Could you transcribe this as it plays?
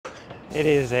It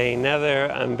is another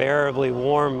unbearably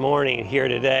warm morning here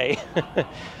today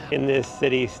in this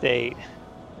city-state.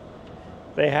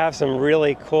 They have some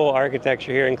really cool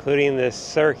architecture here, including this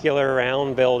circular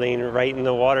round building right in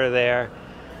the water there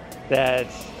that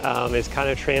is kind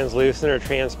of translucent or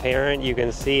transparent. You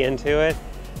can see into it.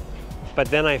 But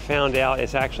then I found out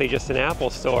it's actually just an Apple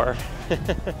store.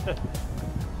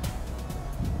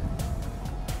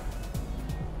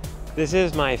 This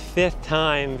is my 5th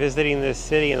time visiting this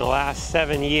city in the last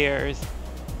 7 years.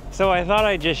 So I thought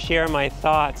I'd just share my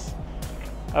thoughts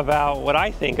about what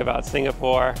I think about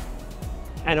Singapore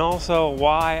and also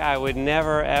why I would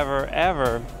never, ever,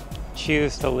 ever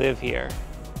choose to live here.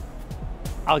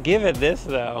 I'll give it this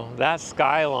though, that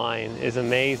skyline is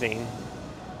amazing,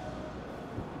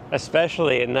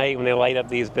 especially at night when they light up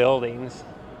these buildings.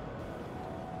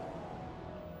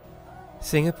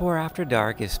 Singapore after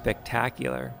dark is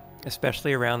spectacular,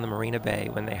 especially around the Marina Bay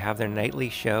when they have their nightly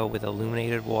show with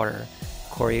illuminated water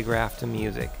choreographed to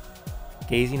music.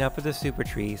 Gazing up at the super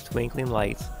trees' twinkling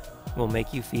lights will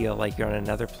make you feel like you're on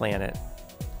another planet,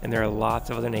 and there are lots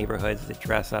of other neighborhoods that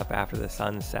dress up after the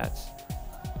sun sets.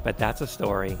 But that's a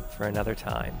story for another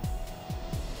time.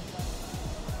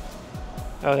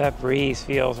 Oh, that breeze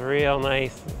feels real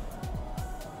nice.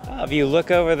 If you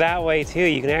look over that way too,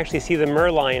 you can actually see the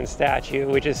Merlion statue,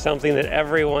 which is something that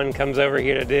everyone comes over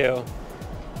here to do.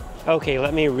 Okay,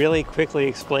 let me really quickly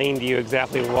explain to you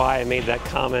exactly why I made that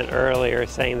comment earlier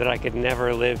saying that I could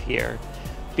never live here.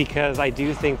 Because I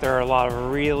do think there are a lot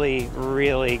of really,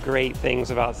 really great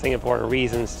things about Singapore and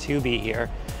reasons to be here.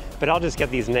 But I'll just get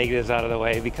these negatives out of the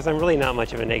way because I'm really not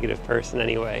much of a negative person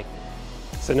anyway.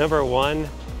 So number one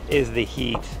is the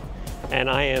heat. And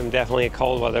I am definitely a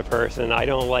cold weather person. I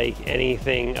don't like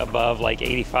anything above like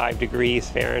 85 degrees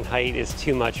Fahrenheit is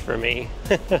too much for me.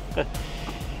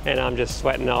 And I'm just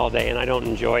sweating all day and I don't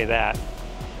enjoy that.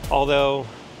 Although,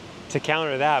 to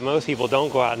counter that, most people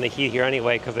don't go out in the heat here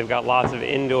anyway because they've got lots of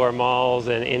indoor malls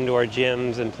and indoor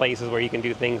gyms and places where you can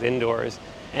do things indoors.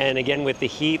 And again, with the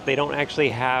heat, they don't actually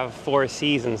have 4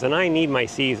 seasons. And I need my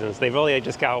seasons. They've really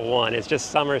just got one. It's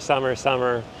just summer, summer,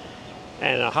 summer,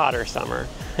 and a hotter summer.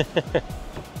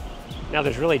 Now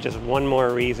there's really just one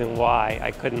more reason why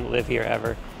I couldn't live here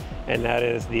ever, and that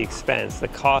is the expense, the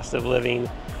cost of living.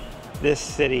 This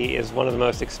city is one of the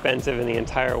most expensive in the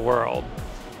entire world.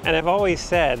 And I've always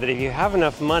said that if you have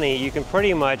enough money, you can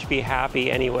pretty much be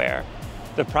happy anywhere.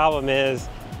 The problem is,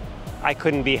 I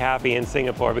couldn't be happy in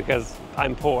Singapore because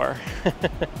I'm poor.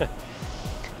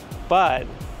 But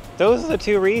those are the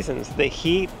 2 reasons, the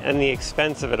heat and the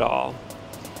expense of it all.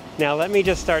 Now let me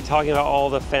just start talking about all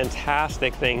the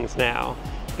fantastic things now,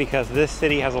 because this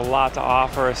city has a lot to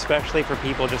offer, especially for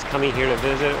people just coming here to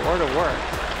visit or to work.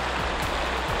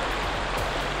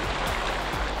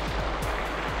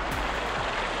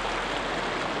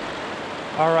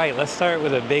 All right, let's start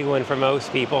with a big one for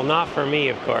most people, not for me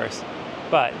of course,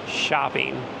 but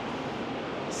shopping.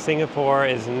 Singapore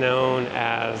is known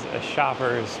as a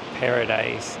shopper's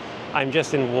paradise. I'm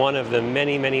just in one of the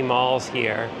many, many malls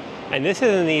here. And this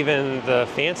isn't even the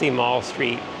fancy mall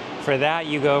street. For that,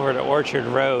 you go over to Orchard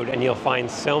Road and you'll find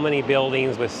so many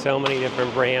buildings with so many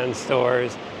different brand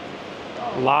stores,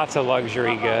 lots of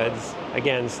luxury goods.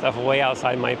 Again, stuff way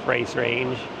outside my price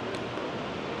range.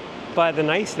 But the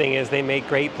nice thing is they make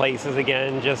great places,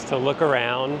 again, just to look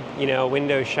around, you know,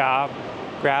 window shop,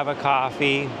 grab a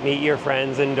coffee, meet your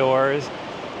friends indoors.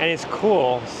 And it's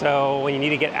cool, so when you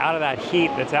need to get out of that heat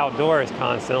that's outdoors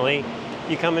constantly,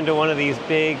 you come into one of these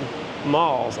big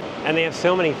malls, and they have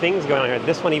so many things going on here.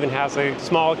 This one even has a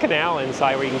small canal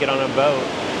inside where you can get on a boat.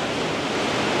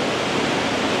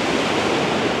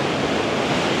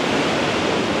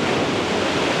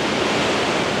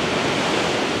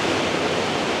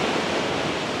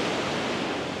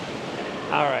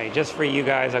 All right, just for you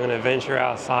guys, I'm going to venture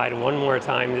outside one more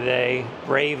time today,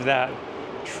 brave that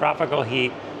tropical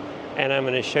heat, and I'm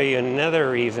going to show you another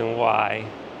reason why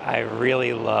I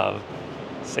really love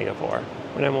Singapore.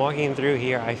 When I'm walking through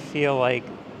here, I feel like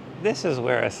this is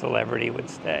where a celebrity would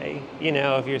stay. You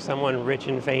know, if you're someone rich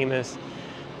and famous,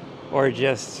 or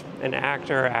just an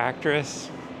actor or actress,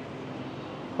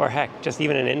 or heck, just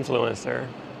even an influencer,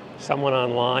 someone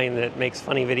online that makes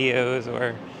funny videos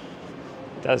or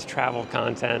does travel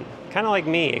content, kind of like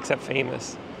me, except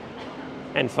famous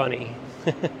and funny.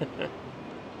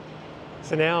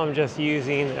 So now I'm just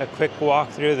using a quick walk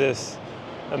through this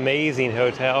amazing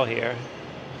hotel here.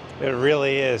 It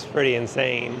really is pretty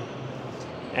insane.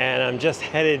 And I'm just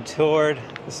headed toward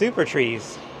the super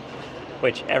trees,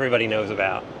 which everybody knows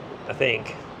about, I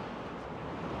think.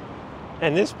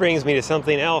 And this brings me to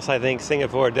something else I think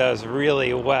Singapore does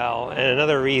really well, and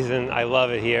another reason I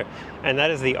love it here, and that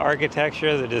is the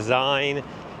architecture, the design,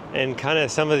 and kind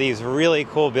of some of these really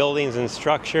cool buildings and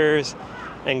structures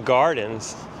and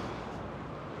gardens.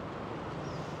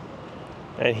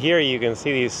 And here you can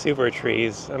see these super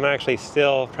trees. I'm actually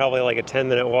still probably like a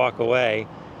 10-minute walk away,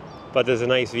 but there's a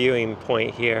nice viewing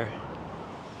point here.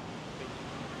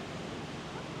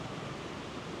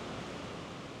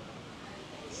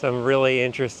 Some really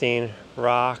interesting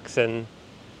rocks and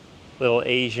little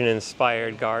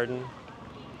Asian-inspired garden.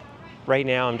 Right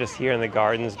now I'm just here in the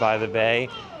gardens by the bay,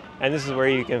 and this is where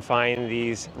you can find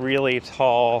these really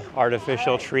tall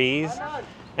artificial trees,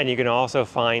 and you can also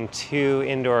find 2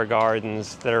 indoor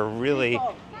gardens that are really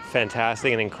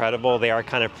fantastic and incredible. They are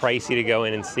kind of pricey to go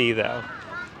in and see though.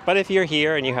 But if you're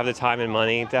here and you have the time and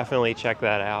money, definitely check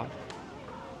that out.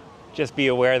 Just be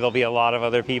aware there'll be a lot of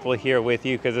other people here with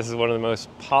you because this is one of the most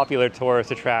popular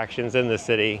tourist attractions in the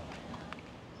city.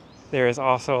 There is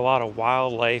also a lot of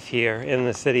wildlife here in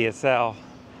the city itself.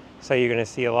 So you're going to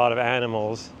see a lot of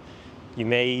animals. You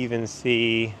may even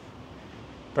see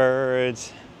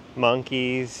birds,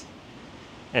 monkeys,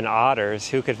 and otters.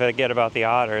 Who could forget about the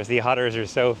otters? The otters are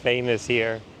so famous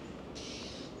here.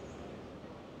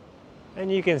 And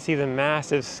you can see the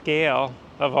massive scale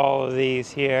of all of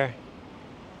these here.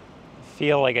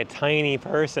 Feel like a tiny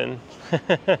person.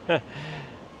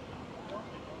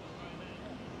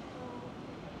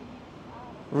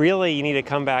 Really, you need to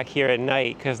come back here at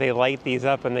night because they light these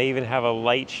up and they even have a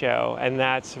light show, and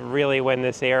that's really when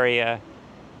this area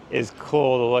is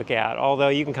cool to look at, although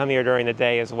you can come here during the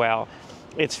day as well.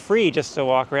 It's free just to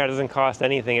walk around. It doesn't cost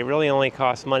anything. It really only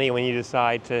costs money when you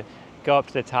decide to go up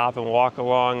to the top and walk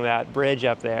along that bridge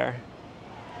up there.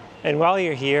 And while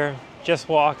you're here, just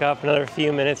walk up another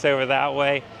few minutes over that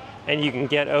way and you can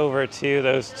get over to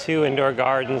those 2 indoor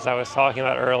gardens I was talking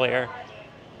about earlier.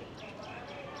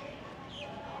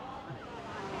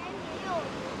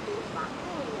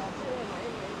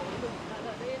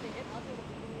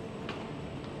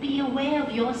 Be aware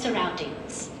of your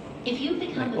surroundings. If you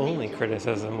become My only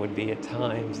criticism would be at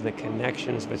times the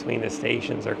connections between the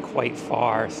stations are quite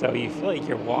far, so you feel like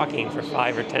you're walking for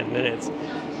 5 or 10 minutes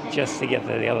just to get to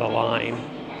the other line.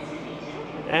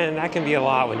 And that can be a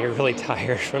lot when you're really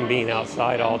tired from being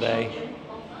outside all day.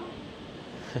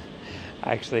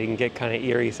 Actually, it can get kind of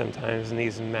eerie sometimes in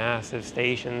these massive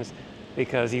stations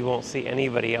because you won't see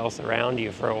anybody else around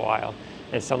you for a while.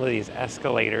 And some of these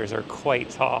escalators are quite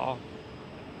tall.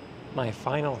 My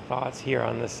final thoughts here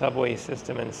on the subway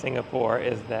system in Singapore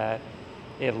is that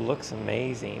it looks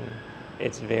amazing.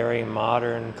 It's very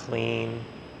modern, clean.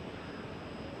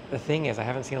 The thing is, I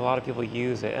haven't seen a lot of people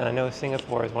use it, and I know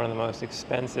Singapore is one of the most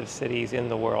expensive cities in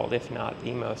the world, if not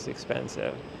the most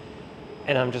expensive.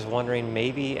 And I'm just wondering,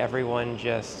 maybe everyone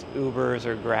just Ubers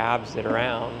or Grabs it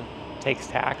around, takes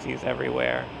taxis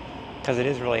everywhere, because it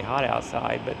is really hot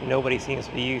outside, but nobody seems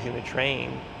to be using the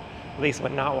train, at least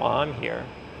not while I'm here.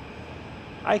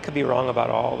 I could be wrong about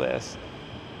all this,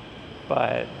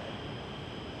 but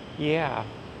yeah,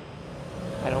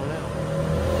 I don't know.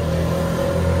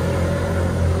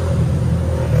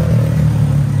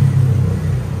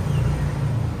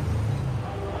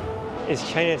 Is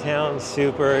Chinatown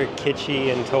super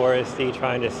kitschy and touristy,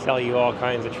 trying to sell you all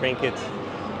kinds of trinkets?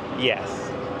 Yes.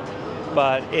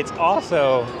 But it's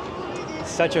also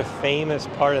such a famous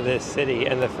part of this city,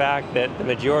 and the fact that the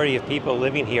majority of people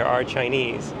living here are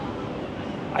Chinese.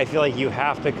 I feel like you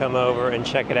have to come over and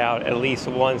check it out at least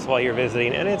once while you're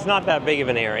visiting, and it's not that big of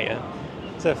an area.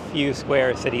 It's a few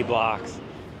square city blocks.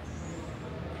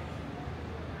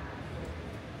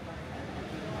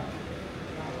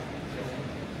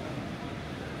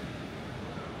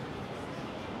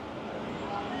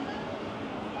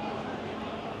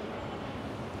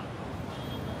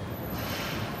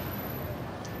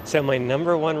 So my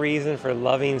number one reason for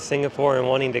loving Singapore and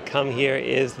wanting to come here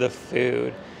is the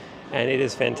food. And it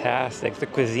is fantastic. The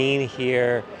cuisine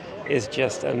here is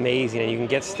just amazing. And you can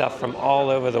get stuff from all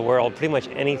over the world. Pretty much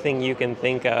anything you can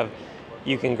think of,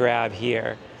 you can grab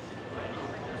here.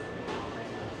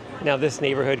 Now this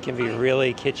neighborhood can be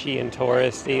really kitschy and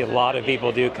touristy. A lot of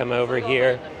people do come over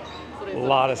here. A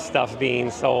lot of stuff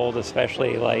being sold,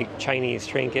 especially like Chinese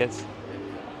trinkets.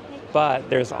 But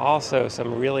there's also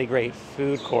some really great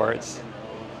food courts,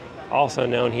 also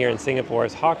known here in Singapore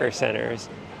as hawker centers.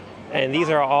 And these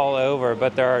are all over,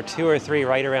 but there are 2 or 3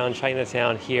 right around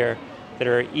Chinatown here that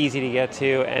are easy to get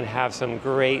to and have some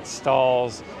great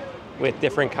stalls with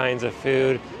different kinds of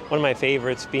food. One of my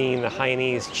favorites being the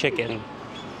Hainanese chicken.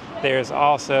 There's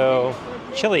also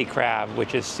chili crab,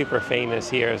 which is super famous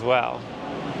here as well.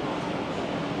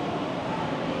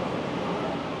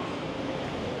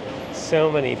 So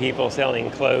many people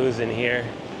selling clothes in here.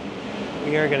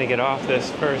 We are going to get off this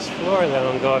first floor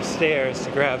though and go upstairs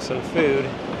to grab some food.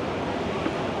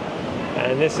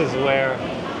 And this is where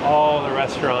all the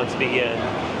restaurants begin.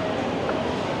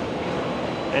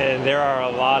 And there are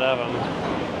a lot of them.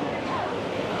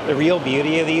 The real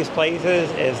beauty of these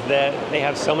places is that they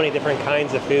have so many different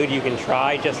kinds of food you can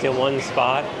try just in one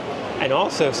spot. And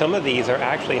also some of these are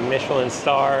actually Michelin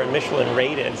star and Michelin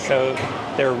rated, so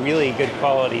they're really good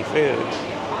quality food.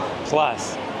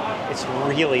 Plus, it's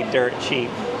really dirt cheap.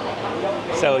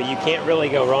 So you can't really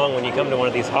go wrong when you come to one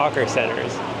of these hawker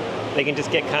centers. They can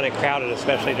just get kind of crowded,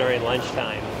 especially during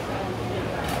lunchtime.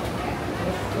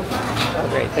 Oh,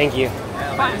 great, thank you.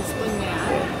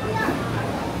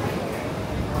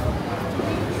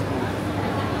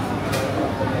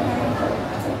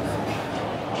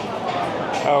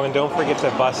 Oh, and don't forget to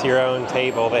bus your own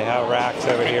table. They have racks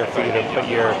over here for you to put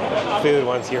your food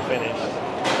once you're finished.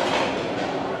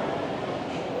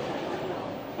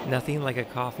 Nothing like a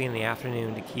coffee in the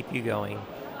afternoon to keep you going.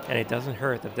 And it doesn't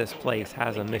hurt that this place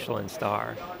has a Michelin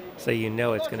star, so you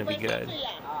know it's going to be good.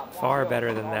 Far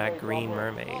better than that Green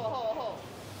Mermaid.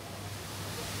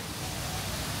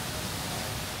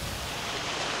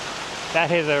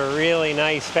 That is a really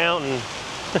nice fountain.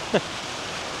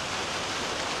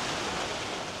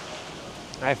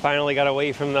 I finally got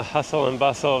away from the hustle and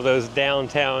bustle of those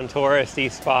downtown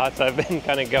touristy spots I've been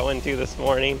kind of going to this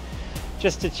morning,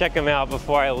 just to check them out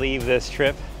before I leave this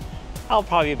trip. I'll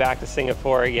probably be back to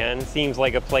Singapore again. It seems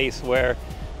like a place where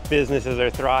businesses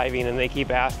are thriving and they keep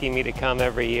asking me to come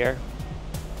every year.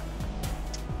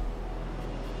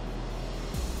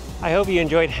 I hope you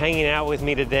enjoyed hanging out with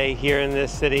me today here in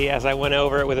this city as I went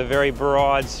over it with a very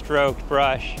broad stroked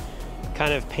brush,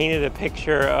 kind of painted a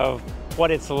picture of what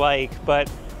it's like,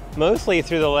 but mostly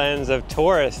through the lens of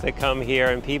tourists that come here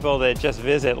and people that just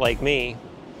visit like me.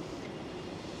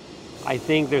 I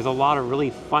think there's a lot of really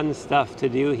fun stuff to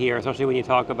do here, especially when you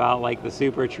talk about like the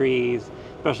super trees,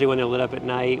 especially when they're lit up at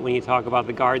night, when you talk about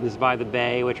the gardens by the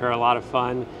bay, which are a lot of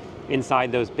fun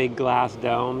inside those big glass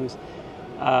domes.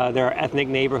 There are ethnic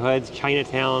neighborhoods.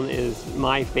 Chinatown is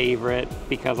my favorite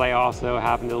because I also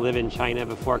happen to live in China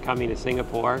before coming to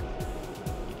Singapore.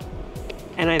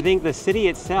 And I think the city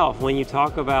itself, when you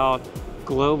talk about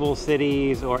global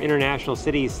cities or international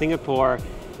cities, Singapore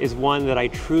is one that I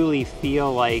truly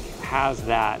feel like has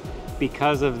that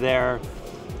because of their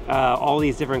all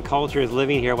these different cultures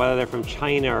living here, whether they're from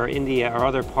China or India or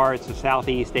other parts of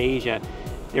Southeast Asia.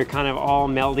 They're kind of all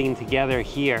melding together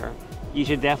here. You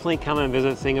should definitely come and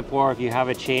visit Singapore if you have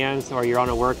a chance, or you're on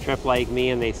a work trip like me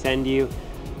and they send you,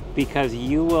 because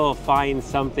you will find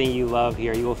something you love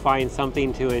here. You will find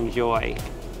something to enjoy,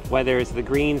 whether it's the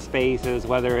green spaces,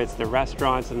 whether it's the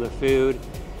restaurants and the food.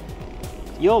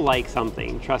 You'll like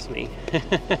something, trust me.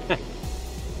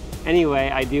 Anyway,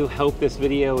 I do hope this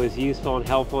video was useful and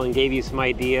helpful and gave you some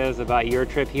ideas about your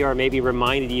trip here, or maybe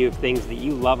reminded you of things that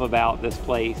you love about this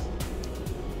place.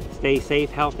 Stay safe,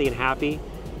 healthy, and happy,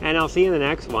 and I'll see you in the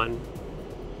next one.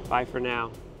 Bye for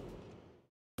now.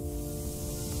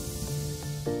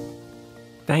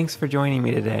 Thanks for joining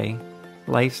me today.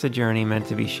 Life's a journey meant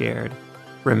to be shared.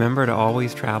 Remember to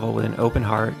always travel with an open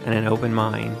heart and an open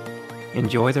mind.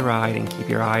 Enjoy the ride and keep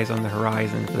your eyes on the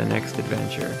horizon for the next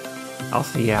adventure. I'll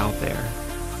see you out there.